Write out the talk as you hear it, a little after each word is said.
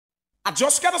I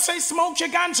just gotta say, smoke your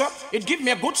ganja. It give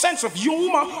me a good sense of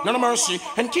humor, none of mercy,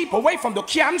 and keep away from the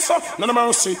cancer, none of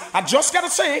mercy. I just gotta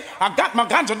say, I got my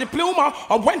ganja diploma.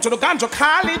 I went to the ganja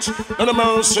college, none of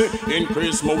mercy.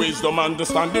 Increase my wisdom,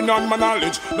 understanding, and my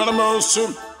knowledge, none of mercy.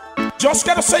 Just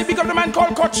gotta say, big up the man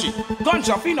called Kochi.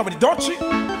 Ganja fiend over the dutchy.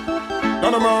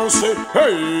 None of mercy,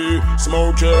 hey,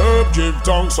 smoke your herb, give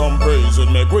tongues some praise,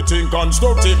 and make we think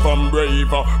constructive and brave,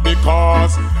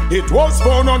 because it was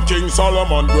found on King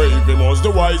Solomon grave. He was the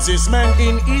wisest man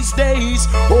in his days.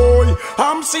 Boy,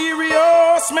 I'm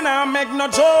serious, man, I make no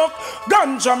joke.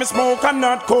 Ganja me smoke and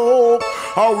not coke.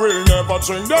 I will never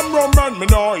drink them rum and me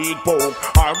no eat pork.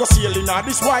 I go sailing on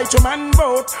this white man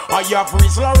boat. I have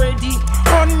whistle already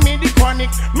on me the chronic.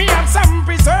 Me have some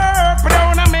preserve, but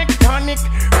don't I make tonic.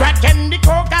 Crack and the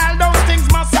coke, all those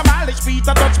things must abolish.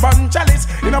 Peter touch bun chalice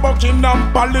in a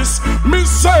Buckingham Palace. Me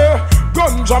say,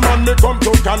 ganja man me come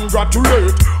to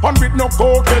congratulate. And with no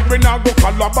coke we not go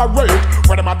collaborate.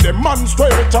 When them a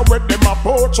demonstrate or when them a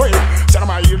portray, say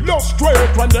them a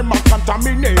illustrate when them a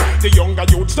contaminate. The younger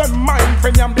youths them mind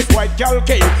when them this white girl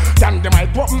cake. Then them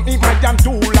might open in my damn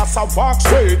tool as I walk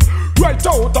straight. Right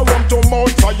out around to Mount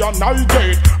Zion I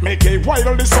gate. Make it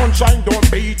while the sunshine,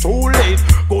 don't be too late.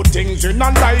 Good things in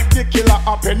a life, the killer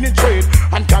a penetrate.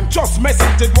 And can just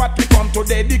message it what we come to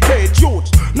dedicate. Youth,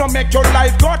 no make your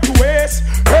life go to waste.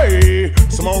 Hey,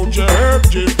 smoke your herb,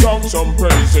 give down some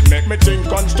praise. It make me think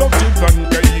constructive and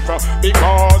brave.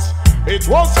 Because it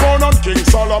was found on King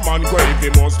Solomon grave. He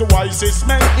was the wisest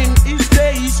man in his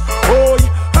days. Boy,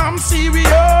 I'm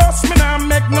serious, man, I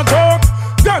make no joke.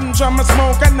 Ganja me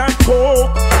smoke and not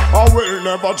coke. I will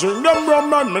never drink them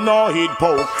rum and me no eat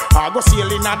pork. I go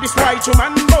sailing on this white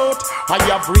man boat. I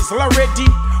have whistle already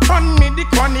on me the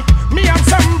chronic. Me have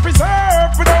some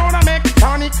preserve, but don't I make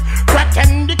tonic. Crack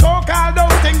and the coke, all those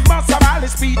things must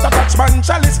abolish. Peter touch man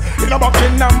chalice in a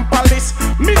Buckingham Palace.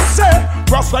 Me say,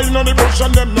 Rasta in the bush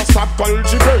and them no stop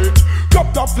cultivate. Drop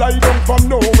the fly down from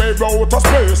nowhere out of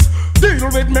space.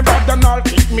 Deal with me bad and I'll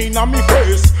kick me in me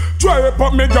face. Try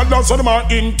up me ganja so them a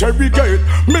interrogate.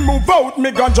 Me move out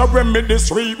me ganja remedy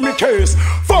sweep me case.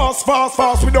 Fast, fast,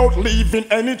 fast without leaving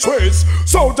any trace.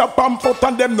 So the pamphlet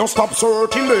and them no stop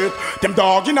circulate. Them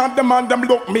dogging at them and them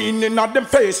look mean in at them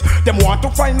face. Them want to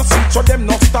find a seat so them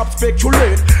no stop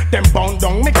speculate. Them bound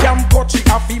down me camp cut she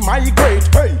happy migrate.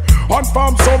 Hey, on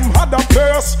farm some other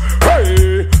place.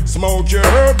 Hey, smoke your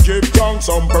herb, give down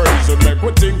some praise. And make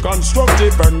we think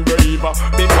constructive and brave.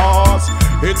 Because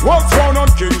it was found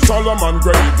on King Solomon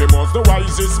grave. He was the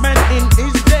wisest man in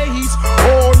his days.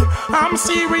 Oh, I'm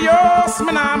serious,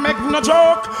 man, I make no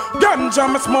joke.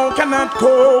 Ganja me smoke and not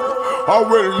coke. I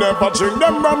will never drink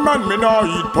them rum and me no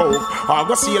eat pork. I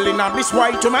go sailing on this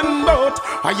white man boat.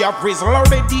 I have whistle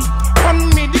already on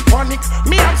me the chronic.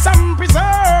 Me have some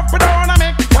preserve, but don't I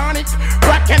make tonic.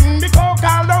 Crack and the coke,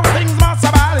 all those things must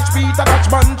abolish. Peter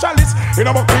touch man chalice in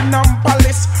a Buckingham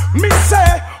Palace. Me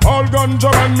say, all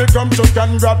ganja man me come to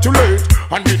congratulate.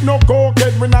 And with no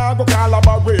cokehead we nah go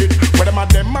collaborate. Where them a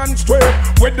demonstrate,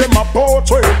 where them a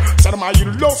portray. So them a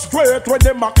illustrate, where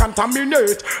them a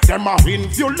contaminate. Them a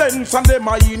influence and them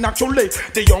a inoculate.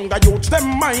 The younger youths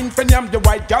them mind when them the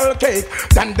white girl cake.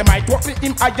 Then they might walk me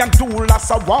in iron tool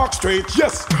as I walk straight.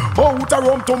 Yes, out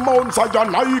around to Mount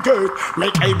Zion I gate.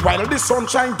 Make it while the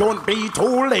sunshine, don't be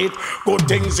too late. Good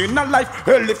things in a life,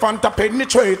 elephant a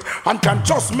penetrate. And can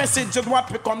just message is what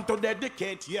we come to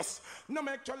dedicate. Yes, no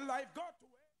make your life go to